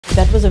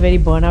That was a very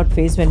burnout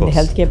phase when the course.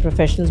 healthcare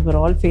professionals were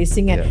all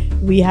facing,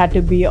 and we had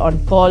to be on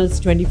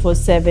calls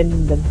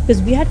 24/7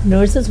 because we had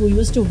nurses who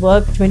used to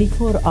work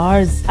 24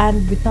 hours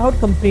and without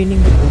complaining.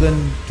 More than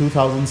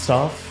 2,000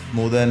 staff,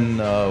 more than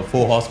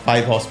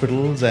 5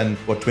 hospitals and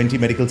 20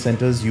 medical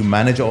centers. You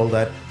manage all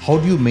that. How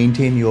do you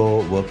maintain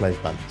your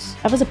work-life balance?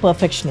 I was a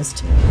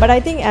perfectionist. But I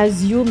think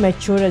as you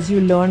mature, as you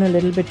learn a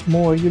little bit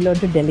more, you learn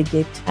to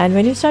delegate. And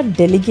when you start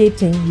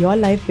delegating, your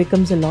life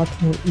becomes a lot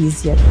more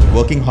easier.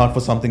 Working hard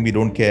for something we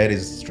don't care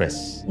is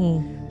stress.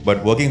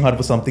 But working hard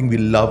for something we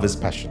love is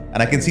passion.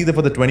 And I can see that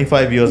for the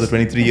 25 years or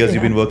 23 years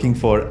you've been working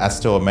for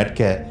Aster or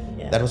Medcare,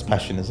 that was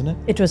passion, isn't it?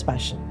 It was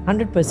passion,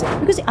 100%.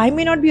 Because I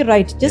may not be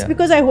right. Just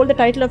because I hold the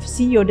title of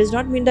CEO does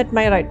not mean that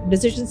my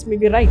decisions may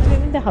be right.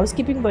 Even the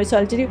housekeeping boy, so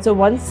I'll tell you. So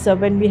once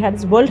when we had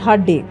this World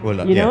Heart Day,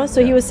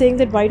 he was saying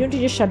that why don't you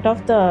just shut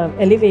off the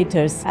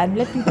elevators and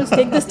let people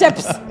take the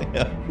steps?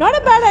 Not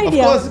a bad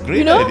idea. Of course,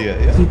 great idea.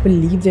 Yeah. People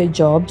leave their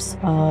jobs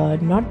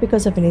not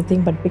because of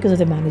anything, but because of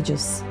the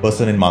managers.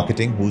 Person in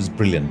marketing who's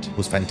brilliant,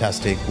 who's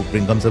fantastic,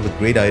 who comes up with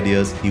great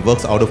ideas. He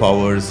works out of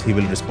hours. He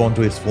will respond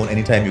to his phone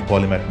anytime you call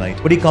him at night.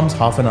 But he comes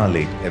half an hour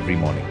late every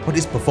morning. But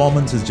his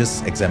performance is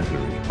just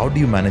exemplary. How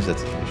do you manage that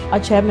situation? Our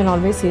chairman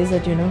always says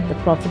that, the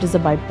profit is a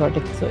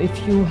byproduct. So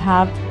if you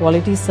have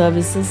quality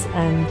services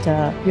and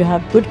you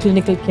have good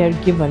clinical care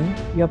given,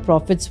 your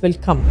profits will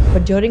come.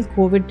 But during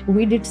COVID,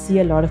 we did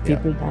see a lot of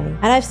people dying.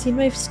 And I've seen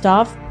my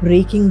staff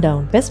breaking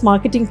down. Best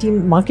marketing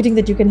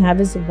that you can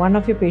have is one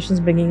of your patients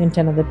bringing in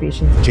 10 other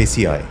patients.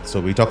 JCI. So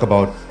we talk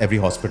about every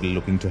hospital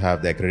looking to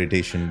have the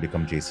accreditation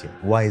become JCI.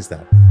 Why is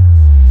that?